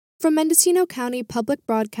From Mendocino County Public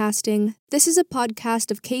Broadcasting, this is a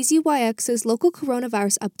podcast of KZYX's local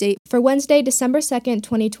coronavirus update for Wednesday, December 2nd,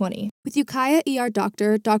 2020, with Ukiah ER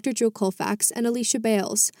Doctor, Dr. Drew Colfax, and Alicia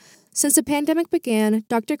Bales. Since the pandemic began,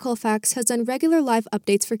 Dr. Colfax has done regular live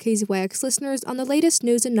updates for KZYX listeners on the latest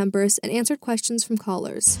news and numbers and answered questions from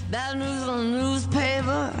callers. Bad news on the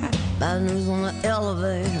newspaper, bad news on the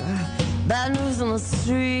elevator, bad news on the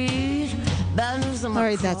street, bad news on the All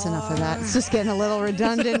right, that's enough of that. It's just getting a little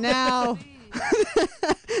redundant now.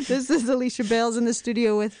 This is Alicia Bales in the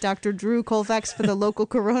studio with Dr. Drew Colfax for the local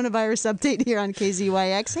coronavirus update here on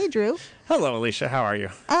KZYX. Hey, Drew. Hello, Alicia. How are you?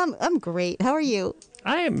 I'm great. How are you?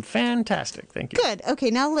 I am fantastic. Thank you. Good. Okay,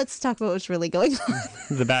 now let's talk about what's really going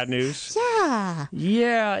on. The bad news? Yeah.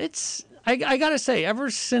 Yeah, it's... I gotta say,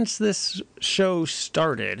 ever since this show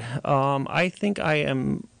started, I think I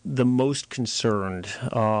am the most concerned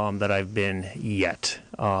that I've been yet.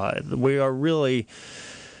 We are really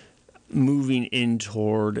moving in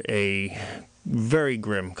toward a very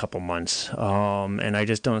grim couple months, and I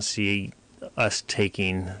just don't see us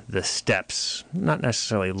taking the steps, not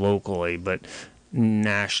necessarily locally, but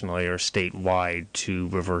nationally or statewide, to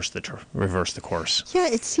reverse the course. Yeah,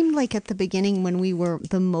 it seemed like at the beginning when we were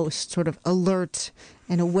the most sort of alert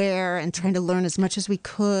and aware and trying to learn as much as we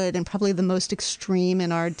could, and probably the most extreme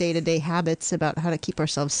in our day-to-day habits about how to keep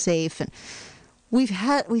ourselves safe, and we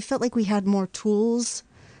felt like we had more tools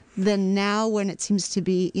than now, when it seems to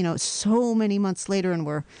be, so many months later and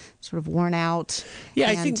we're sort of worn out. Yeah,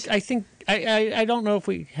 I don't know if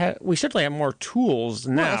we certainly have more tools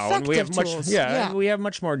now, and we have tools. We have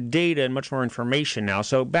much more data and much more information now.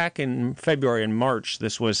 So back in February and March, there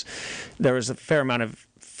was a fair amount of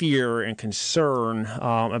fear and concern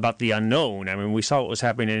about the unknown. I mean, we saw what was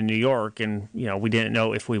happening in New York, and we didn't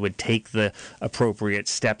know if we would take the appropriate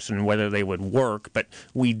steps and whether they would work, but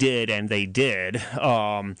we did, and they did.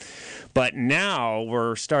 But now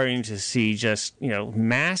we're starting to see just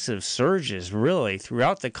massive surges really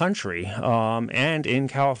throughout the country, and in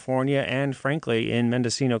California, and frankly in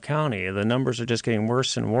Mendocino County. The numbers are just getting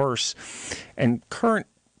worse and worse, and current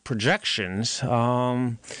projections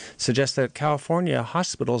suggest that California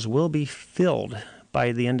hospitals will be filled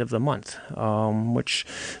by the end of the month, which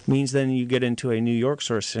means then you get into a New York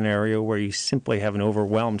sort of scenario where you simply have an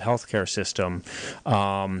overwhelmed healthcare system,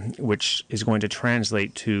 which is going to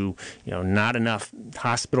translate to not enough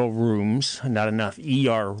hospital rooms, not enough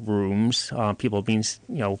ER rooms, people being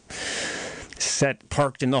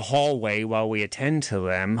parked in the hallway while we attend to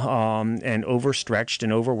them, and overstretched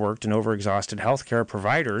and overworked and overexhausted healthcare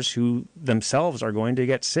providers who themselves are going to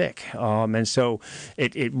get sick. And so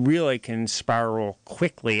it really can spiral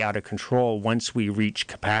quickly out of control once we reach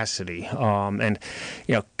capacity. And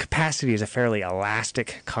capacity is a fairly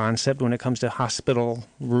elastic concept when it comes to hospital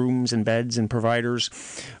rooms and beds and providers,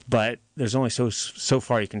 but there's only so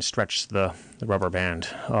far you can stretch the rubber band.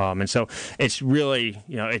 And so it's really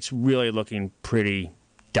looking pretty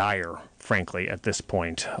dire, frankly, at this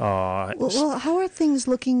point. Well, how are things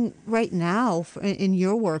looking right now in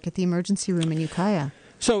your work at the emergency room in Ukiah?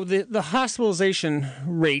 So the hospitalization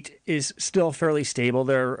rate is still fairly stable.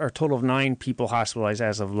 There are a total of 9 people hospitalized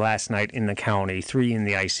as of last night in the county, 3 in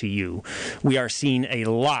the ICU. We are seeing a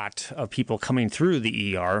lot of people coming through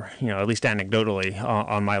the ER, at least anecdotally,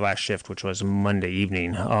 on my last shift, which was Monday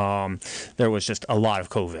evening. There was just a lot of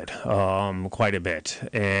COVID, quite a bit.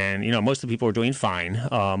 And, most of the people were doing fine,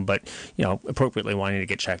 but, appropriately wanting to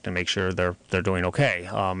get checked and make sure they're doing okay.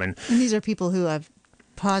 And these are people who have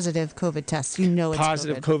positive COVID tests, it's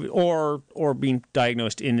positive COVID, or being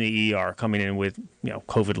diagnosed in the ER, coming in with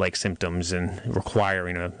COVID-like symptoms and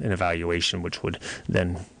requiring an evaluation, which would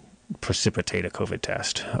then precipitate a COVID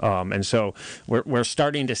test. And so we're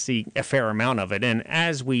starting to see a fair amount of it. And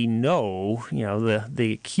as we know,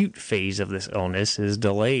 the acute phase of this illness is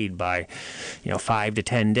delayed by 5 to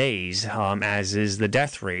 10 days, as is the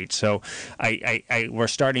death rate. So we're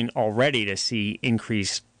starting already to see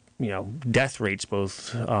increased death rates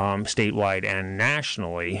both statewide and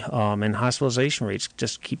nationally, and hospitalization rates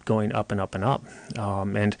just keep going up and up and up.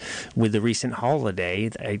 And with the recent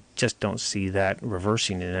holiday, I just don't see that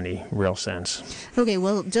reversing in any real sense. Okay,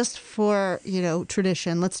 well, just for,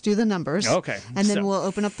 tradition, let's do the numbers. Okay. And then we'll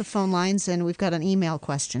open up the phone lines, and we've got an email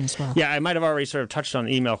question as well. Yeah, I might have already sort of touched on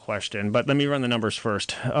the email question, but let me run the numbers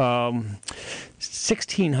first.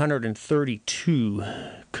 1,632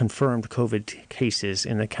 confirmed COVID cases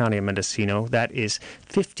in the county of Mendocino. That is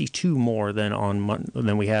 52 more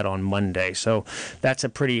than we had on Monday. So that's a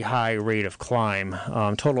pretty high rate of climb.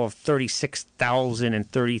 Total of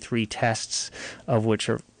 36,033 tests, of which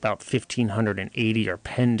are about 1,580 are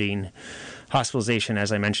pending. Hospitalization,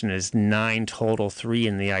 as I mentioned, is 9 total, 3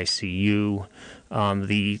 in the ICU.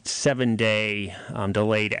 The 7-day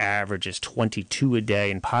delayed average is 22 a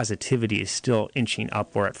day, and positivity is still inching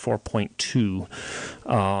up. We're at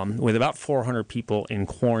 4.2, with about 400 people in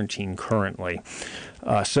quarantine currently.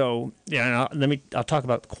 I'll talk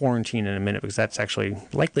about quarantine in a minute, because that's actually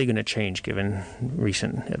likely going to change given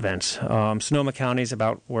recent events. Sonoma County is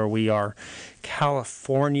about where we are.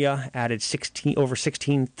 California added over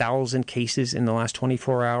 16,000 cases in the last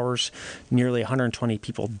 24 hours. Nearly 120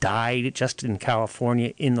 people died just in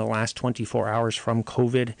California in the last 24 hours from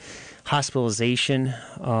COVID. Hospitalization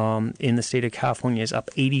in the state of California is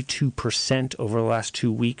up 82% over the last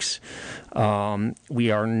 2 weeks.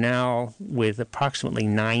 We are now with approximately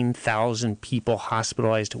 9,000 people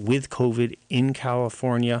hospitalized with COVID in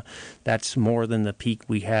California. That's more than the peak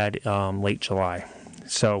we had late July.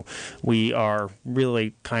 So we are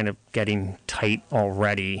really kind of getting tight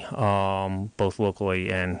already, both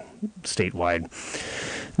locally and statewide.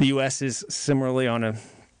 The U.S. is similarly on a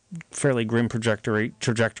fairly grim trajectory,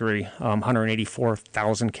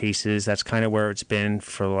 184,000 cases. That's kind of where it's been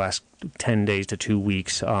for the last 10 days to 2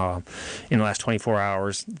 weeks. In the last 24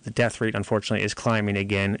 hours, the death rate, unfortunately, is climbing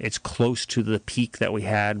again. It's close to the peak that we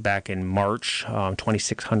had back in March.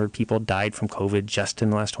 2,600 people died from COVID just in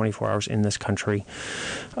the last 24 hours in this country,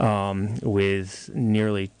 with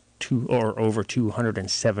nearly over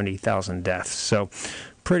 270,000 deaths. So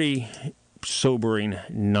pretty sobering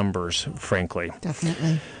numbers, frankly.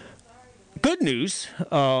 Definitely. Good news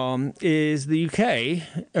is the UK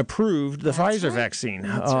approved the Pfizer vaccine,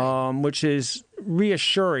 which is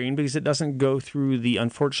reassuring because it doesn't go through the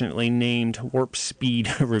unfortunately named warp speed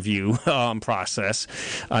review process.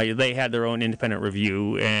 They had their own independent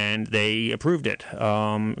review and they approved it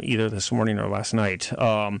either this morning or last night.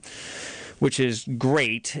 Which is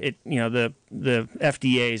great. The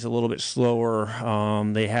FDA is a little bit slower.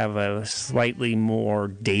 They have a slightly more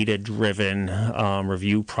data-driven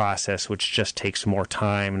review process, which just takes more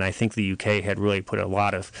time. And I think the UK had really put a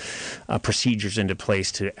lot of procedures into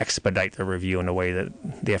place to expedite the review in a way that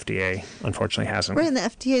the FDA unfortunately hasn't. Right, and the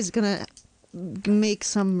FDA is going to make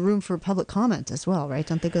some room for public comment as well, right?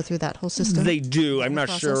 Don't they go through that whole system? They do. I'm not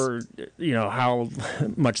sure, how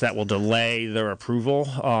much that will delay their approval,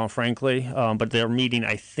 frankly. But they're meeting,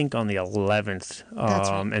 I think, on the 11th. That's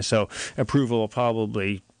right. And so approval will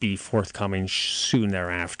probably be forthcoming soon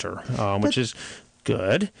thereafter, which is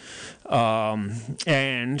good.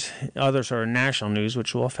 And other sort of national news,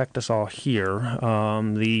 which will affect us all here.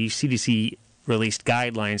 The CDC released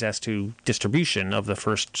guidelines as to distribution of the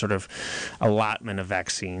first sort of allotment of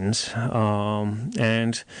vaccines.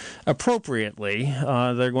 And appropriately,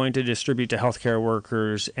 they're going to distribute to healthcare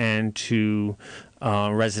workers and to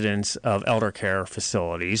residents of elder care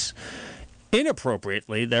facilities.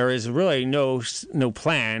 Inappropriately, there is really no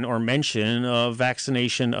plan or mention of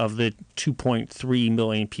vaccination of the 2.3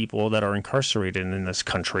 million people that are incarcerated in this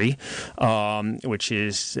country, which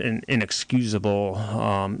is an inexcusable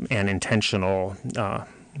and intentional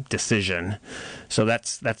decision. So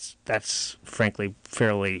that's frankly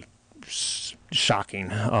fairly shocking.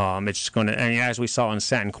 It's going to, and as we saw in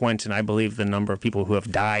San Quentin, I believe the number of people who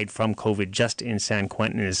have died from COVID just in San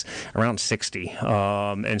Quentin is around 60.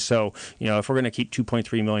 And so, if we're going to keep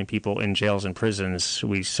 2.3 million people in jails and prisons,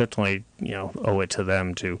 we certainly, owe it to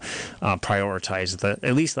them to prioritize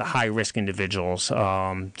at least the high-risk individuals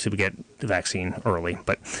to get the vaccine early.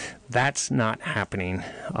 But that's not happening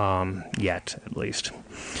yet, at least.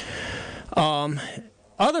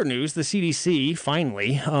 Other news, the CDC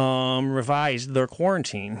finally revised their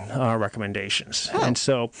quarantine recommendations. And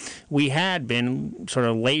so we had been sort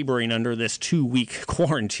of laboring under this 2-week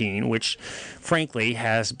quarantine, which frankly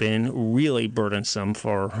has been really burdensome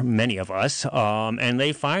for many of us. And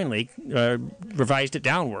they finally revised it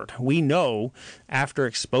downward. We know after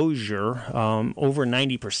exposure, over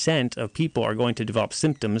 90% of people are going to develop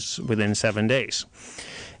symptoms within 7 days.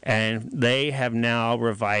 And they have now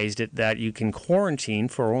revised it that you can quarantine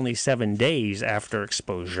for only 7 days after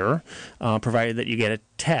exposure, provided that you get a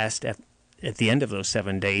test at the end of those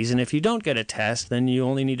 7 days. And if you don't get a test, then you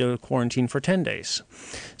only need to quarantine for 10 days.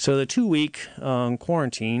 So the 2-week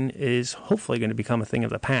quarantine is hopefully going to become a thing of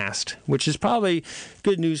the past, which is probably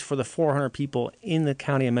good news for the 400 people in the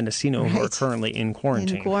county of Mendocino who are currently in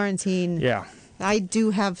quarantine. In quarantine. Yeah. I do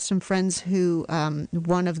have some friends who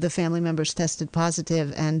one of the family members tested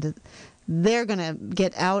positive, and they're going to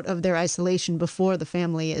get out of their isolation before the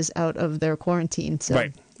family is out of their quarantine. So.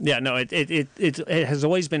 Right. Yeah, no, it has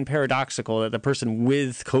always been paradoxical that the person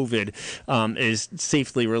with COVID is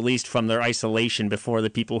safely released from their isolation before the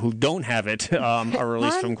people who don't have it are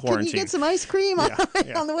released from quarantine. Can you get some ice cream on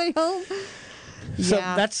the way home? So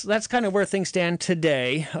Yeah. that's kind of where things stand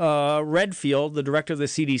today. Redfield, the director of the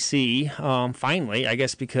CDC, finally, I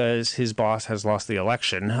guess because his boss has lost the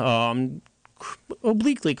election,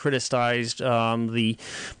 obliquely criticized the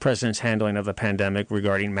president's handling of the pandemic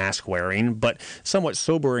regarding mask wearing, but somewhat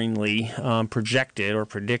soberingly projected or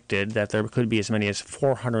predicted that there could be as many as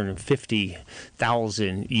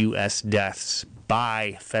 450,000 U.S. deaths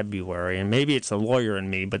by February. And maybe it's the lawyer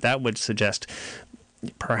in me, but that would suggest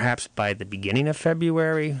perhaps by the beginning of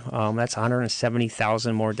February. That's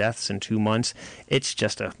 170,000 more deaths in 2 months. It's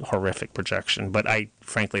just a horrific projection, but I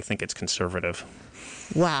frankly think it's conservative.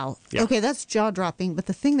 Wow. Yeah. Okay, that's jaw-dropping. But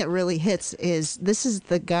the thing that really hits is this is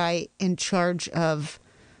the guy in charge of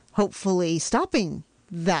hopefully stopping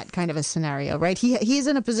that kind of a scenario, right? He's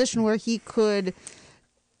in a position where he could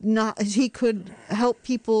help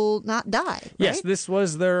people not die. Right? Yes, this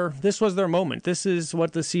was their moment. This is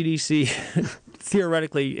what the CDC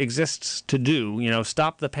theoretically exists to do.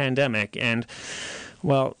 Stop the pandemic. And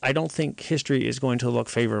well, I don't think history is going to look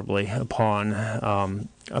favorably upon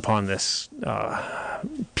this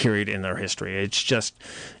period in their history. It's just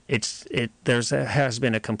has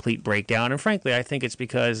been a complete breakdown, and frankly, I think it's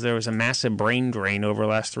because there was a massive brain drain over the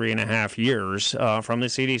last 3.5 years from the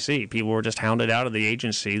CDC. People were just hounded out of the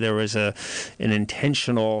agency. There was an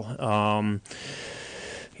intentional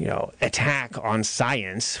attack on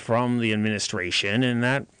science from the administration, and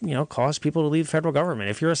that, caused people to leave the federal government.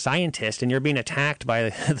 If you're a scientist and you're being attacked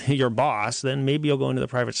by your boss, then maybe you'll go into the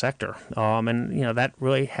private sector. And that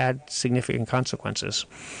really had significant consequences.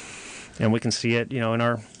 And we can see it, in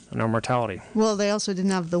our mortality. Well, they also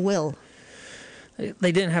didn't have the will.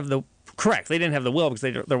 They didn't have the Correct. They didn't have the will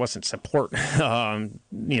because there wasn't support,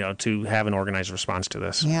 to have an organized response to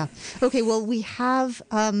this. Yeah. Okay. Well, we have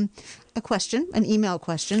a question, an email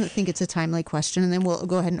question. I think it's a timely question, and then we'll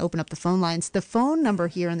go ahead and open up the phone lines. The phone number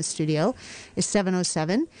here in the studio is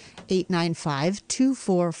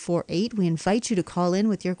 707-895-2448. We invite you to call in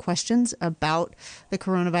with your questions about the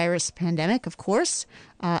coronavirus pandemic, of course.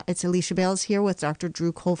 It's Alicia Bales here with Dr.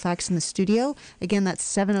 Drew Colfax in the studio. Again, that's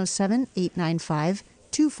 707-895-2448.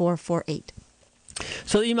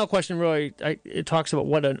 So the email question really it talks about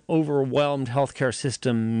what an overwhelmed healthcare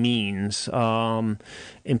system means,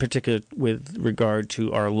 in particular with regard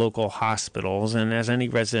to our local hospitals. And as any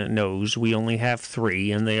resident knows, we only have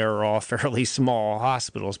 3, and they are all fairly small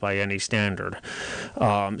hospitals by any standard.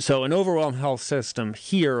 So an overwhelmed health system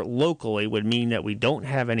here locally would mean that we don't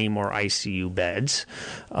have any more ICU beds.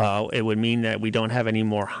 It would mean that we don't have any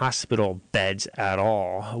more hospital beds at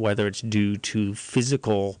all, whether it's due to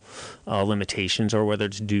physical limitations or whether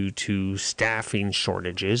it's due to staffing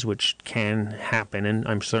shortages, which can happen, and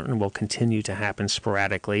I'm certain will continue to happen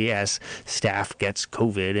sporadically as staff gets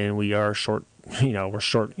COVID and we are short. We're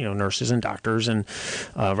short, nurses and doctors and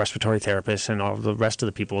respiratory therapists and all the rest of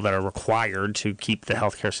the people that are required to keep the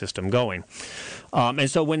healthcare system going. And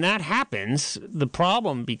so when that happens, the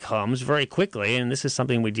problem becomes very quickly, and this is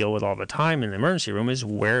something we deal with all the time in the emergency room, is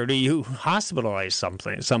where do you hospitalize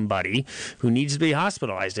somebody who needs to be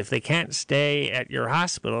hospitalized? If they can't stay at your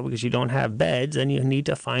hospital because you don't have beds, then you need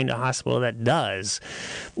to find a hospital that does,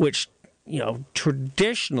 which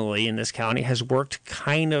traditionally in this county has worked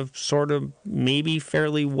kind of, sort of, maybe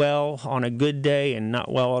fairly well on a good day and not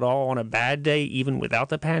well at all on a bad day, even without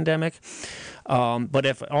the pandemic. But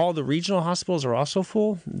if all the regional hospitals are also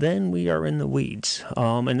full, then we are in the weeds.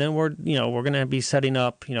 And then we're going to be setting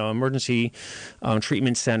up, emergency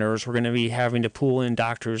treatment centers. We're going to be having to pull in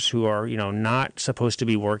doctors who are, not supposed to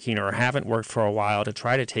be working or haven't worked for a while to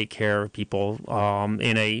try to take care of people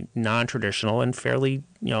in a non-traditional and fairly,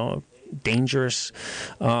 dangerous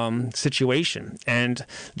situation. And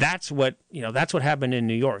that's what happened in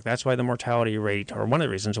New York. That's why the mortality rate, or one of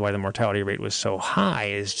the reasons why the mortality rate was so high,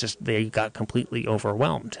 is just they got completely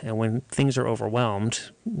overwhelmed. And when things are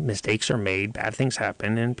overwhelmed, mistakes are made, bad things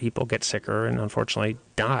happen, and people get sicker and unfortunately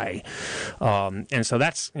die. And so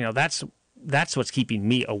that's what's keeping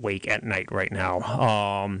me awake at night right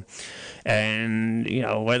now. And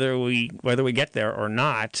whether we get there or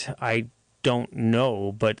not, I don't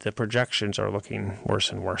know, but the projections are looking worse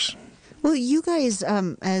and worse. Well, you guys,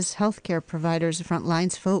 as healthcare providers, front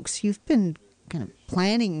lines folks, you've been kind of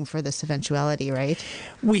planning for this eventuality, right?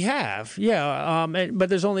 We have, yeah. But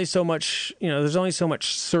there's only so much,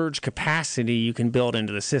 surge capacity you can build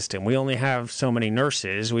into the system. We only have so many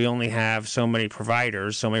nurses. We only have so many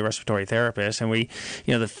providers, so many respiratory therapists, and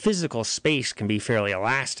the physical space can be fairly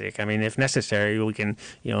elastic. I mean, if necessary, we can,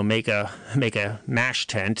 make a MASH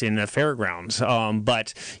tent in the fairgrounds.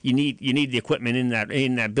 But you need the equipment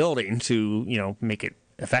in that building to, make it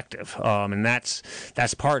effective. And that's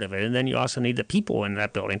part of it. And then you also need the people in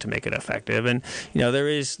that building to make it effective. And,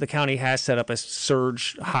 the county has set up a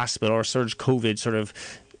surge hospital or surge COVID sort of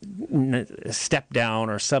step down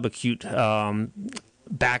or subacute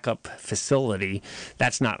backup facility.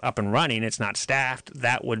 That's not up and running. It's not staffed.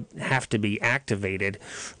 That would have to be activated.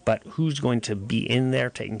 But who's going to be in there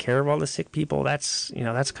taking care of all the sick people? That's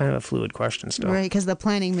kind of a fluid question still. Right, because the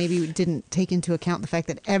planning maybe didn't take into account the fact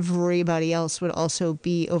that everybody else would also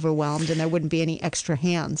be overwhelmed and there wouldn't be any extra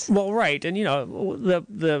hands. Well, right. And,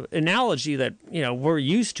 the analogy that, we're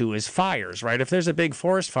used to is fires, right? If there's a big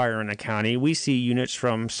forest fire in a county, we see units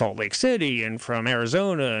from Salt Lake City and from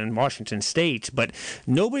Arizona and Washington State, but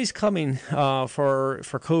nobody's coming for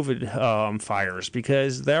COVID fires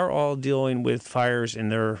because they're all dealing with fires in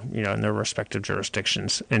their respective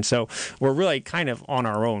jurisdictions, and so we're really kind of on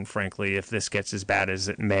our own, frankly, if this gets as bad as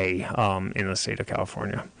it may in the state of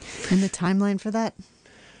California. And the timeline for that?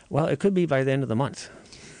 Well, it could be by the end of the month.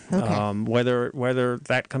 Okay. Whether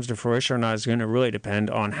that comes to fruition or not is going to really depend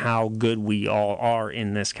on how good we all are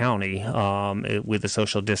in this county with the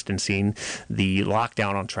social distancing, the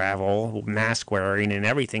lockdown on travel, mask wearing, and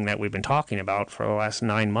everything that we've been talking about for the last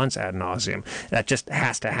 9 months ad nauseum. That just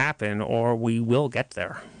has to happen or we will get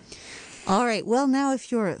there. All right. Well, now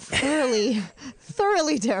if you're thoroughly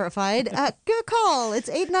terrified, give a call. It's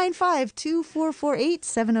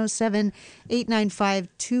 895-2448,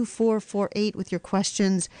 707-895-2448 with your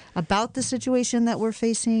questions about the situation that we're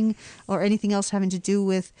facing or anything else having to do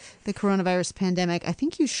with the coronavirus pandemic. I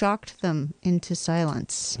think you shocked them into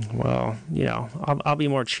silence. Well, I'll be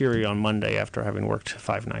more cheery on Monday after having worked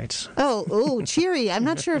 5 nights. Oh, cheery. I'm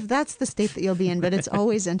not sure if that's the state that you'll be in, but it's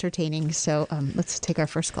always entertaining. So let's take our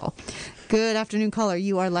first call. Good afternoon, caller.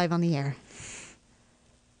 You are live on the air.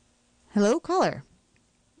 Hello, caller.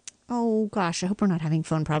 Oh, gosh. I hope we're not having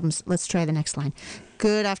phone problems. Let's try the next line.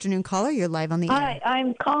 Good afternoon, caller. You're live on the air. Hi,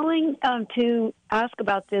 I'm calling to ask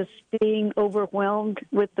about this being overwhelmed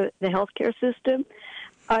with the healthcare system.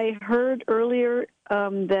 I heard earlier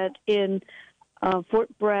that in Fort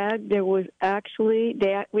Bragg, there was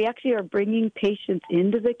we actually are bringing patients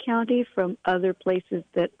into the county from other places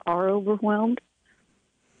that are overwhelmed.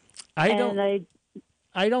 I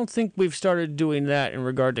don't think we've started doing that in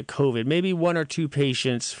regard to COVID. Maybe 1 or 2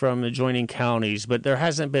 patients from adjoining counties, but there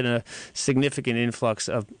hasn't been a significant influx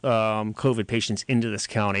of COVID patients into this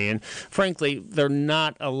county. And frankly, there are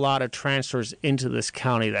not a lot of transfers into this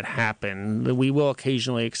county that happen. We will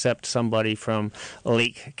occasionally accept somebody from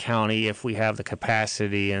Lake County if we have the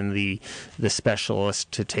capacity and the specialist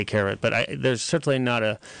to take care of it. But there's certainly not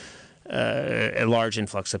a large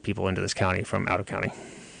influx of people into this county from out of county.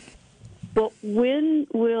 Well, when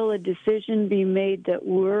will a decision be made that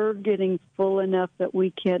we're getting full enough that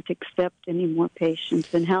we can't accept any more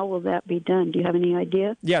patients, and how will that be done? Do you have any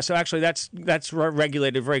idea? Yeah, so actually that's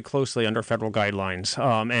regulated very closely under federal guidelines.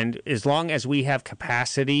 And as long as we have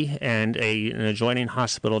capacity and an adjoining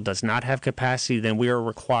hospital does not have capacity, then we are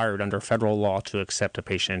required under federal law to accept a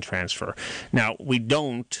patient and transfer. Now, we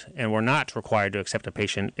don't, and we're not required to accept a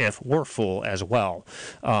patient if we're full as well.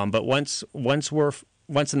 But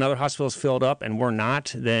once another hospital is filled up and we're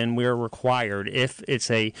not, then we're required, if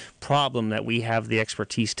it's a problem that we have the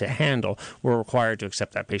expertise to handle, we're required to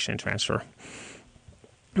accept that patient transfer.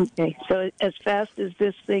 Okay, so as fast as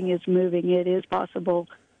this thing is moving, it is possible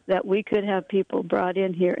that we could have people brought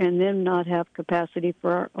in here and then not have capacity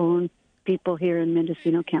for our own people here in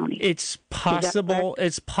Mendocino County. It's possible.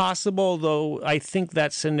 It's possible, though I think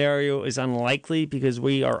that scenario is unlikely because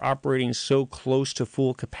we are operating so close to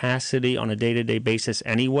full capacity on a day-to-day basis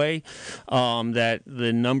anyway, that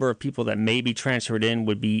the number of people that may be transferred in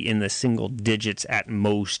would be in the single digits at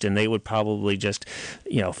most, and they would probably just,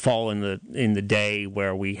 fall in the day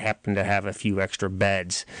where we happen to have a few extra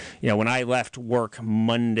beds. When I left work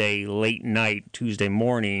Monday late night, Tuesday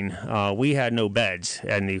morning, we had no beds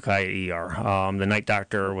at the Ukiah ER. The night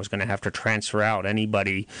doctor was going to have to transfer out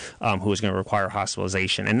anybody who was going to require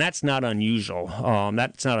hospitalization. And that's not unusual.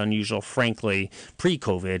 That's not unusual, frankly,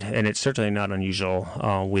 pre-COVID, and it's certainly not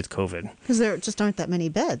unusual with COVID. Because there just aren't that many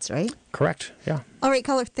beds, right? Correct, yeah. All right,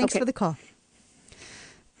 caller, thanks for the call.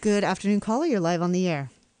 Good afternoon, caller. You're live on the air.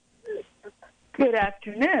 Good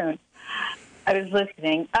afternoon. I was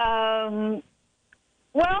listening.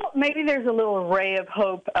 Well, maybe there's a little ray of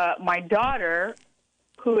hope. My daughter,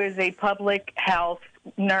 who is a public health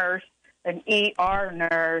nurse, an ER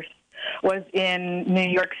nurse, was in New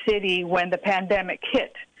York City when the pandemic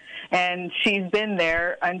hit. And she's been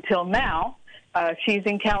there until now. She's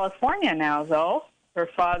in California now, though. Her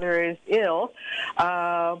father is ill.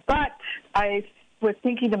 But I was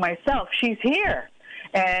thinking to myself, she's here.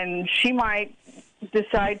 And she might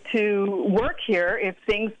decide to work here if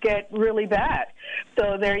things get really bad.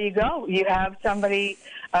 So there you go. You have somebody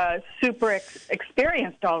super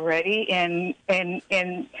experienced already in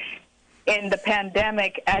the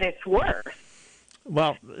pandemic at its worst.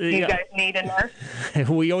 Well, you guys need a nurse?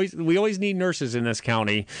 we always need nurses in this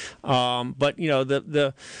county, but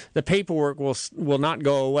the paperwork will not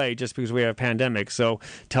go away just because we have a pandemic. So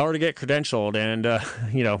tell her to get credentialed, and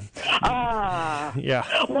yeah.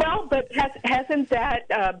 Well, but hasn't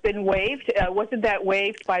that been waived? Wasn't that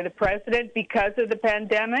waived by the president because of the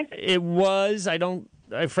pandemic? It was.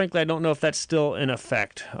 Frankly, I don't know if that's still in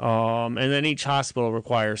effect. And then each hospital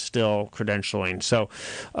requires still credentialing. So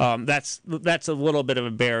that's a little bit of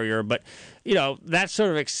a barrier. But, that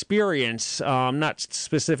sort of experience, not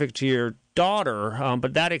specific to your daughter,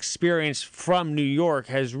 but that experience from New York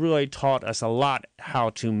has really taught us a lot how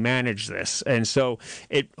to manage this. And so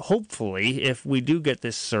hopefully, if we do get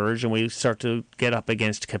this surge and we start to get up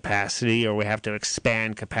against capacity, or we have to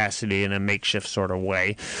expand capacity in a makeshift sort of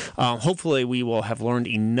way, hopefully we will have learned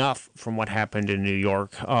enough from what happened in New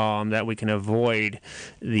York that we can avoid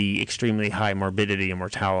the extremely high morbidity and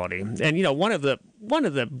mortality. And, one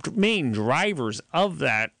of the main drivers of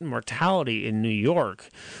that mortality in New York,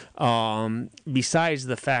 besides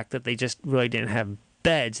the fact that they just really didn't have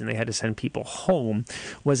beds and they had to send people home,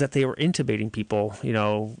 was that they were intubating people,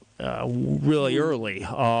 really early.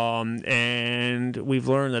 And we've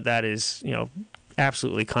learned that is,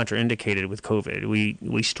 absolutely contraindicated with COVID.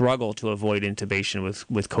 We struggle to avoid intubation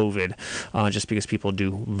with COVID just because people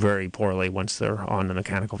do very poorly once they're on the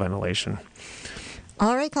mechanical ventilation.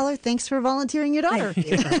 All right, caller, thanks for volunteering your daughter.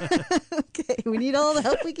 Okay, we need all the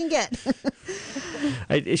help we can get.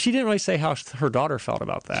 She didn't really say how her daughter felt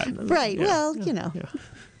about that. Right, well,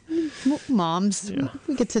 moms,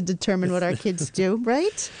 we get to determine what our kids do,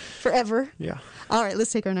 right? Forever. Yeah. All right,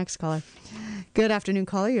 let's take our next caller. Good afternoon,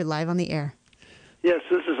 caller. You're live on the air. Yes,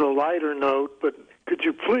 this is a lighter note, but could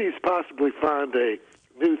you please possibly find a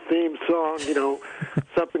new theme song,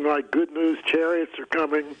 something like Good News Chariots Are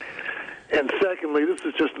Coming? And secondly, this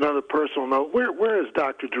is just another personal note. Where is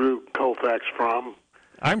Dr. Drew Colfax from?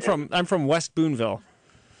 I'm from West Boonville.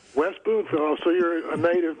 West Boonville. So you're a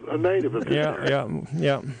native of this.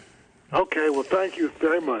 Yeah. Okay. Well, thank you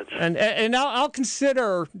very much. And I'll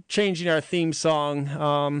consider changing our theme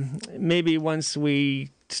song. Maybe once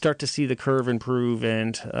we start to see the curve improve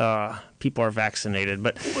and people are vaccinated.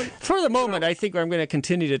 But for the moment, I think I'm going to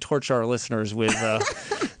continue to torture our listeners with our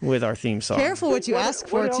theme song. Careful what you ask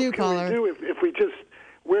for, too, caller. What else can we do if we just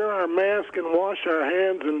wear our mask and wash our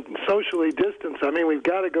hands and socially distance? I mean, we've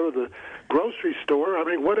got to go to the grocery store. I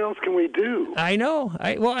mean, what else can we do? I know.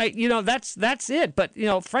 That's it. But,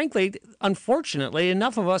 frankly, unfortunately,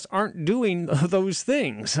 enough of us aren't doing those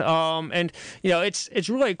things. And it's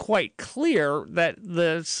really quite clear that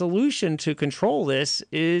the solution to control this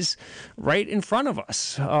is right in front of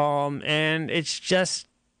us. And it's just,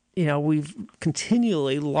 we've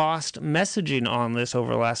continually lost messaging on this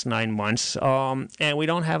over the last 9 months, and we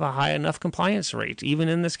don't have a high enough compliance rate, even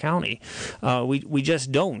in this county. We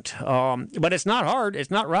just don't. But it's not hard.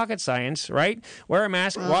 It's not rocket science, right? Wear a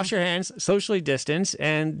mask, wash your hands, socially distance,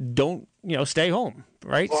 and don't, stay home,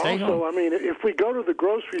 right? Well, stay home. I mean, if we go to the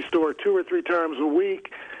grocery store 2 or 3 times a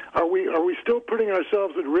week, are we still putting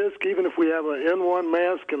ourselves at risk even if we have an N1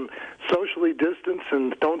 mask and socially distance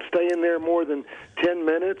and don't stay in there more than 10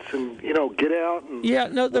 minutes and, get out? And,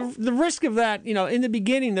 the risk of that, in the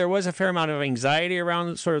beginning there was a fair amount of anxiety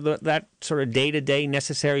around sort of that sort of day-to-day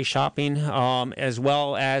necessary shopping, as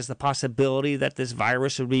well as the possibility that this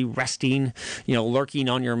virus would be resting, lurking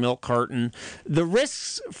on your milk carton. The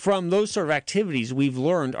risks from those sort of activities we've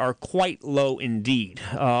learned are quite low indeed,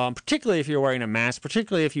 particularly if you're wearing a mask,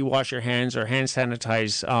 particularly if you wash your hands or hand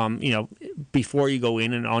sanitize, before you go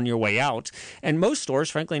in and on your way out. And most stores,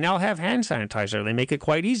 frankly, now have hand sanitizer. They make it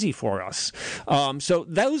quite easy for us. So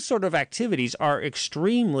those sort of activities are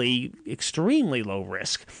extremely, extremely low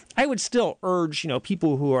risk. I would still urge,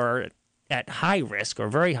 people who are at high risk or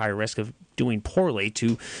very high risk of doing poorly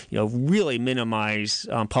to, really minimize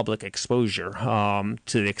public exposure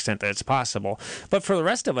to the extent that it's possible. But for the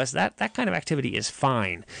rest of us, that kind of activity is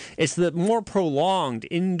fine. It's the more prolonged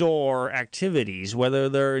indoor activities, whether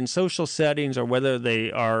they're in social settings or whether they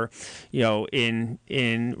are,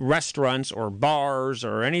 in restaurants or bars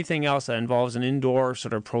or anything else that involves an indoor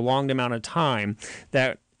sort of prolonged amount of time,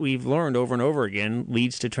 that we've learned over and over again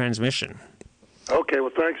leads to transmission. Okay, well,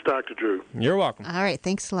 thanks, Dr. Drew. You're welcome. All right,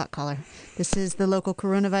 thanks a lot, caller. This is the local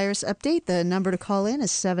coronavirus update. The number to call in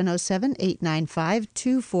is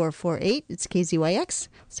 707-895-2448. It's KZYX. Let's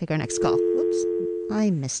take our next call. Whoops.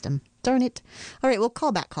 I missed him. Darn it. All right, well,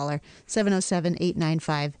 call back, caller.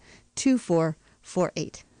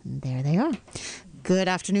 707-895-2448. And there they are. Good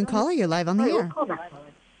afternoon, caller. You're live on the air.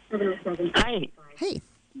 Hi. Hey.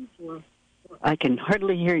 I can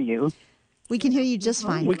hardly hear you. We can hear you just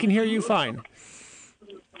fine. We can hear you fine.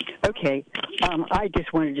 Okay. I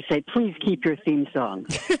just wanted to say, please keep your theme song.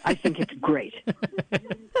 I think it's great.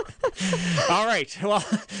 All right.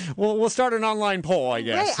 Well, we'll start an online poll, I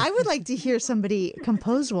guess. Right. I would like to hear somebody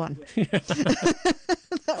compose one.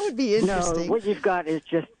 That would be interesting. No, what you've got is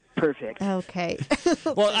just perfect. Okay.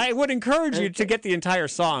 Well, I would encourage you to get the entire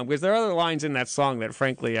song, because there are other lines in that song that,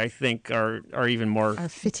 frankly, I think are even more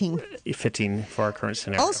fitting for our current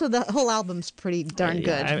scenario. Also, the whole album's pretty darn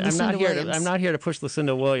good. I'm not here to push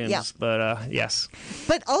Lucinda Williams, but yes.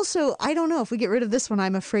 But also, I don't know, if we get rid of this one,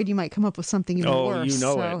 I'm afraid you might come up with something even worse. You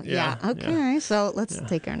know so, it. Yeah. Okay. So let's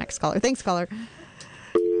take our next caller. Thanks, caller.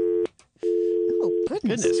 Oh,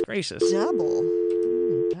 Goodness gracious. Double.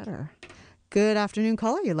 Better. Good afternoon,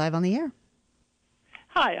 caller. You're live on the air.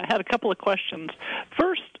 Hi, I had a couple of questions.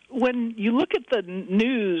 First, when you look at the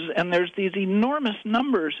news and there's these enormous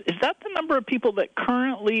numbers, is that the number of people that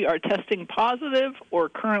currently are testing positive or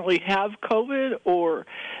currently have COVID, or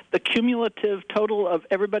the cumulative total of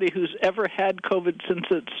everybody who's ever had COVID since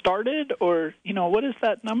it started? Or, what is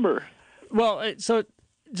that number? Well, so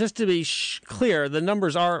just to be clear, the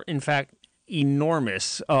numbers are, in fact,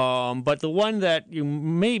 enormous. But the one that you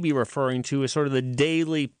may be referring to is sort of the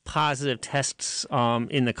daily positive tests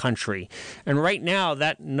in the country. And right now,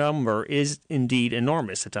 that number is indeed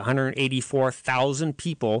enormous. It's 184,000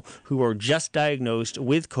 people who are just diagnosed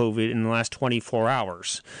with COVID in the last 24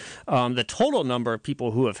 hours. The total number of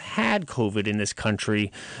people who have had COVID in this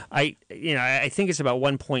country, I think it's about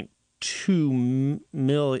 1.2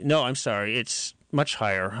 million. No, I'm sorry. It's much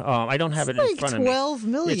higher. I don't have it in front of me. 12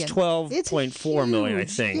 million. It's 12.4 million, I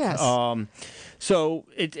think. Yes. So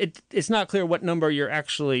it's not clear what number you're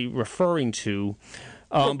actually referring to.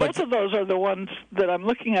 But both of those are the ones that I'm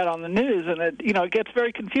looking at on the news, and it gets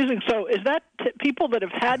very confusing. So is that people that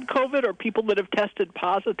have had COVID or people that have tested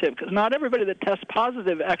positive? Because not everybody that tests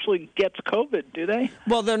positive actually gets COVID, do they?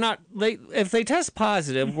 Well, they're not. If they test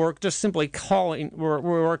positive, we're just simply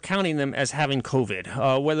we're counting them as having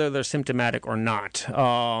COVID, whether they're symptomatic or not.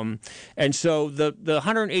 And so the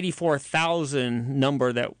 184,000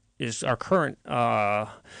 number that is our current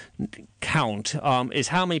count, is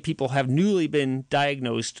how many people have newly been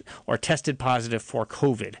diagnosed or tested positive for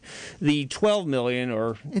COVID. The 12 million,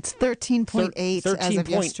 or it's 13.8 as of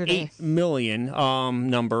yesterday. 13.8 million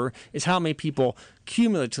number is how many people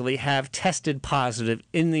cumulatively have tested positive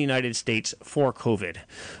in the United States for COVID.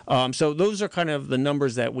 So those are kind of the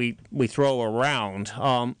numbers that we throw around.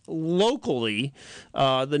 Locally,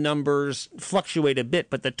 the numbers fluctuate a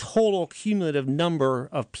bit, but the total cumulative number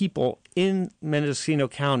of people in Mendocino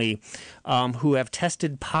County who have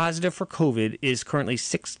tested positive for COVID is currently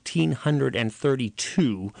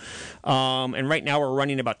 1,632. And right now we're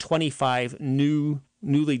running about 25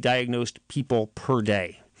 newly diagnosed people per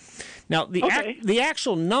day. Now, the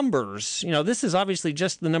actual numbers, this is obviously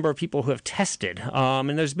just the number of people who have tested.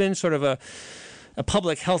 And there's been sort of a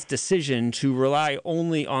public health decision to rely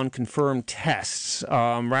only on confirmed tests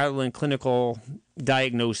rather than clinical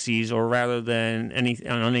diagnoses or rather than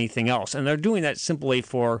anything else. And they're doing that simply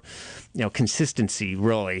for, consistency,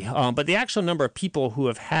 really. But the actual number of people who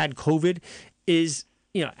have had COVID is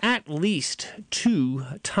at least 2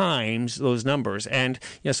 times those numbers. And,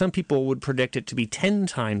 some people would predict it to be 10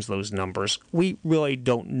 times those numbers. We really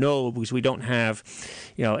don't know because we don't have,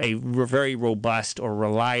 a very robust or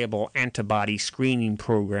reliable antibody screening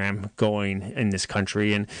program going in this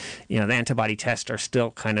country. And, the antibody tests are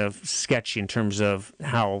still kind of sketchy in terms of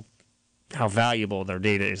how valuable their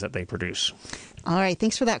data is that they produce. All right.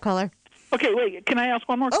 Thanks for that, caller. Okay, wait. Can I ask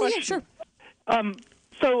one more question? Oh, yeah, sure.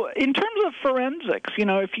 So in terms of forensics,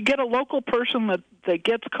 if you get a local person that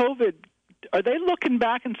gets COVID, are they looking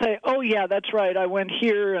back and say, oh, yeah, that's right, I went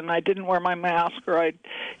here and I didn't wear my mask, or are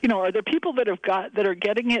there people that are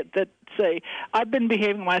getting it that say, I've been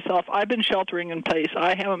behaving myself, I've been sheltering in place,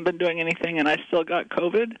 I haven't been doing anything and I still got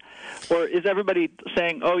COVID? Or is everybody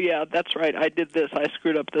saying, oh, yeah, that's right, I did this, I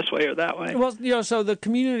screwed up this way or that way? Well, so the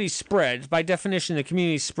community spread, by definition, the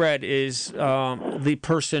community spread is the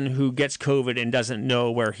person who gets COVID and doesn't know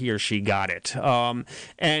where he or she got it.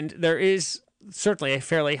 And there is certainly a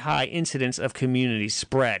fairly high incidence of community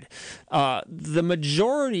spread. The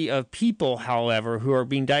majority of people, however, who are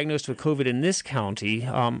being diagnosed with COVID in this county,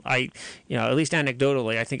 at least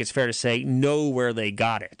anecdotally, I think it's fair to say, know where they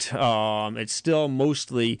got it. It's still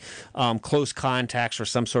mostly close contacts or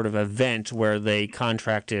some sort of event where they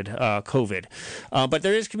contracted COVID. But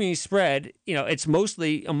there is community spread. It's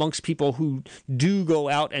mostly amongst people who do go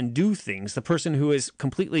out and do things. The person who is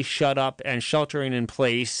completely shut up and sheltering in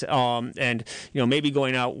place and maybe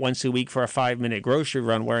going out once a week for a 5-minute grocery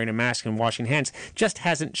run wearing a mask and washing hands just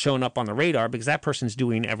hasn't shown up on the radar because that person's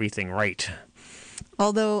doing everything right.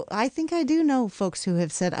 Although I think I do know folks who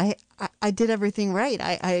have said, I did everything right.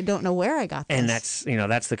 I don't know where I got this. And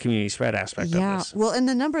that's the community spread aspect of this. Well, and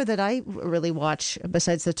the number that I really watch,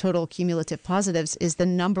 besides the total cumulative positives, is the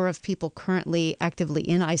number of people currently actively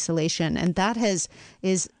in isolation. And that is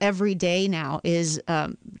every day now is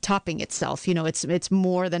topping itself. It's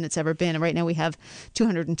more than it's ever been. And right now we have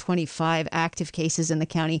 225 active cases in the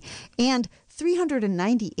county and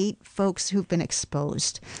 398 folks who've been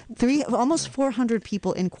exposed. Almost 400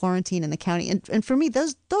 people in quarantine in the county. And for me,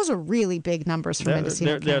 those are really big numbers for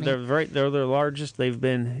Mendocino County. They're the largest they've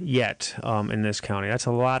been yet in this county. That's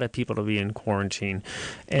a lot of people to be in quarantine.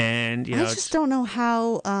 And I just don't know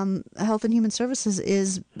how Health and Human Services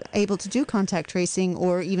is able to do contact tracing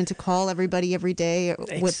or even to call everybody every day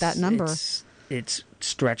with that number. It's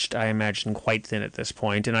stretched, I imagine, quite thin at this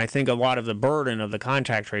point. And I think a lot of the burden of the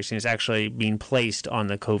contact tracing is actually being placed on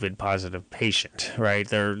the COVID positive patient, right?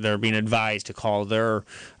 They're being advised to call their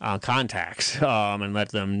contacts and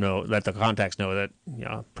let the contacts know that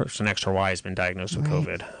person X or Y has been diagnosed with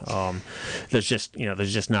COVID.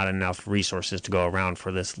 There's just not enough resources to go around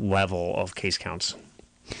for this level of case counts.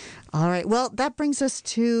 All right. Well, that brings us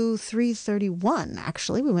to 3:31,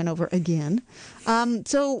 actually. We went over again.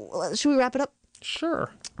 So should we wrap it up? Sure.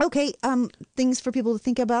 Okay. Things for people to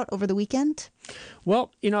think about over the weekend?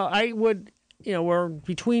 Well, I would... we're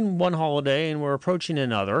between one holiday and we're approaching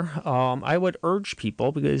another. I would urge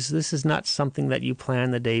people, because this is not something that you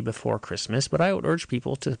plan the day before Christmas, but I would urge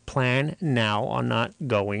people to plan now on not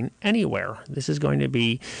going anywhere. This is going to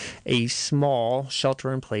be a small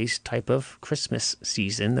shelter-in-place type of Christmas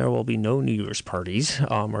season. There will be no New Year's parties,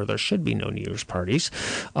 or there should be no New Year's parties,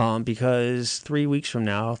 because 3 weeks from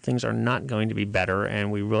now, things are not going to be better,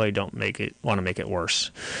 and we really don't want to make it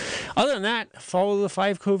worse. Other than that, follow the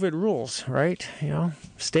 5 COVID rules, right?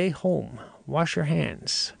 Stay home, wash your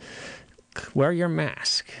hands, wear your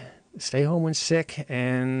mask, stay home when sick,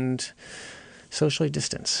 and socially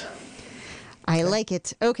distance. I like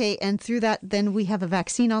it. Okay, and through that, then we have a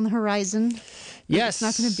vaccine on the horizon. Yes. It's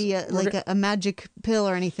not going to be a magic pill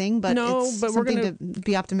or anything, but it's something to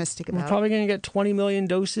be optimistic about. We're probably going to get 20 million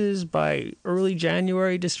doses by early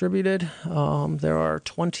January distributed. There are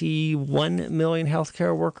 21 million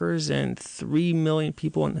healthcare workers and 3 million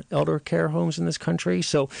people in elder care homes in this country.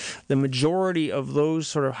 So the majority of those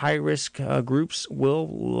sort of high-risk groups will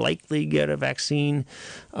likely get a vaccine.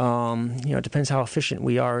 It depends how efficient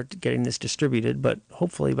we are at getting this distributed, but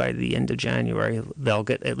hopefully by the end of January, they'll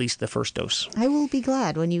get at least the first dose. I will be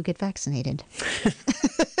glad when you get vaccinated.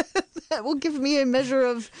 That will give me a measure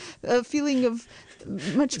of a feeling of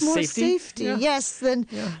much more safety. Yeah. Yes.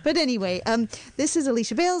 But anyway, this is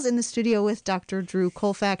Alicia Bales in the studio with Dr. Drew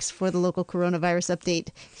Colfax for the local coronavirus update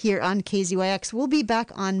here on KZYX. We'll be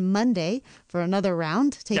back on Monday for another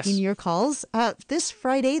round, taking your calls. This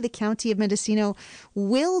Friday, the County of Mendocino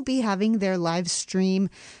will be having their live stream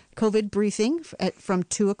COVID briefing from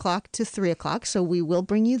 2 o'clock to 3 o'clock. So we will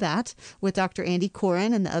bring you that with Dr. Andy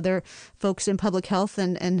Coren and the other folks in public health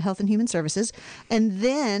and Health and Human Services. And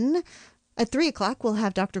then at 3 o'clock, we'll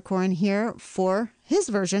have Dr. Coren here for his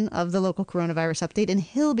version of the local coronavirus update, and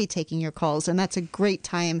he'll be taking your calls. And that's a great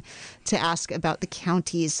time to ask about the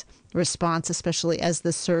county's response, especially as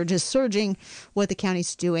the surge is surging, what the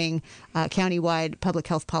county's doing, countywide public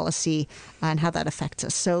health policy, and how that affects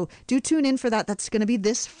us. So do tune in for that. That's going to be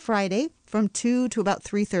this Friday from 2 to about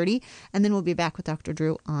 3:30, and then we'll be back with Dr.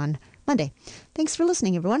 Drew on Monday. Thanks for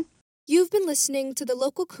listening, everyone. You've been listening to the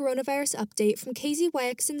local coronavirus update from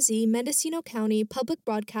KZYX&Z Mendocino County Public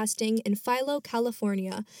Broadcasting in Philo,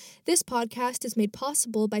 California. This podcast is made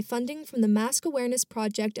possible by funding from the Mask Awareness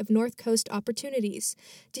Project of North Coast Opportunities.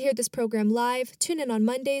 To hear this program live, tune in on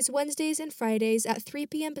Mondays, Wednesdays, and Fridays at 3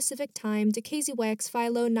 p.m. Pacific Time to KZYX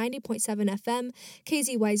Philo 90.7 FM,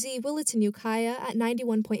 KZYZ Willits and Ukiah at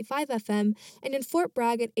 91.5 FM, and in Fort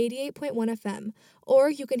Bragg at 88.1 FM.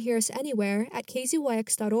 Or you can hear us anywhere at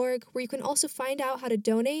kzyx.org, where you can also find out how to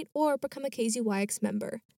donate or become a KZYX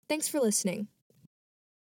member. Thanks for listening.